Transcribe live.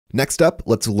Next up,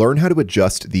 let's learn how to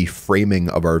adjust the framing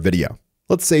of our video.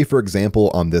 Let's say, for example,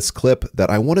 on this clip that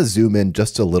I want to zoom in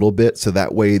just a little bit so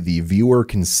that way the viewer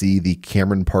can see the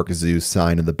Cameron Park Zoo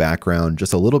sign in the background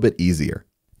just a little bit easier.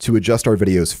 To adjust our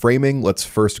video's framing, let's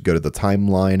first go to the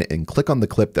timeline and click on the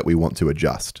clip that we want to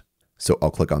adjust. So I'll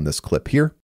click on this clip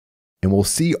here, and we'll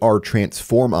see our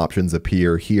transform options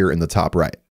appear here in the top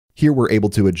right. Here we're able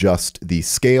to adjust the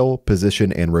scale,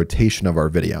 position, and rotation of our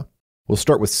video. We'll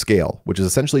start with scale, which is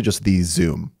essentially just the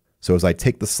zoom. So as I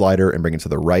take the slider and bring it to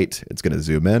the right, it's going to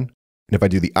zoom in. And if I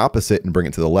do the opposite and bring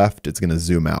it to the left, it's going to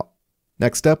zoom out.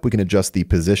 Next up, we can adjust the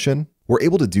position. We're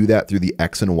able to do that through the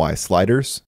X and Y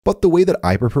sliders, but the way that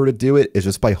I prefer to do it is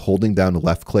just by holding down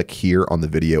left click here on the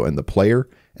video and the player,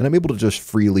 and I'm able to just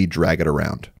freely drag it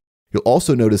around. You'll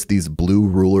also notice these blue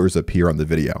rulers appear on the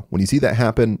video. When you see that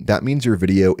happen, that means your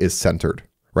video is centered.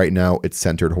 Right now, it's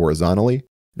centered horizontally.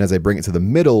 And as I bring it to the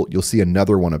middle, you'll see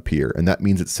another one appear, and that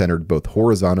means it's centered both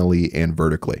horizontally and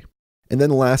vertically. And then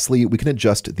lastly, we can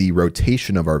adjust the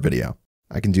rotation of our video.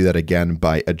 I can do that again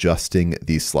by adjusting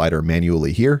the slider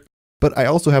manually here, but I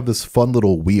also have this fun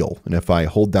little wheel, and if I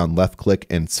hold down left click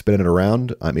and spin it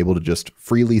around, I'm able to just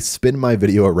freely spin my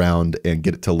video around and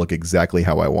get it to look exactly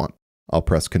how I want. I'll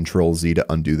press Ctrl Z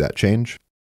to undo that change.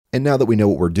 And now that we know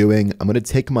what we're doing, I'm going to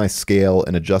take my scale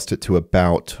and adjust it to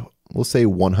about, we'll say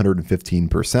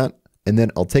 115%, and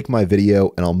then I'll take my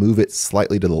video and I'll move it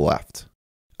slightly to the left.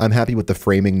 I'm happy with the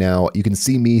framing now. You can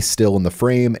see me still in the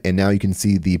frame, and now you can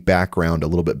see the background a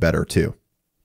little bit better too.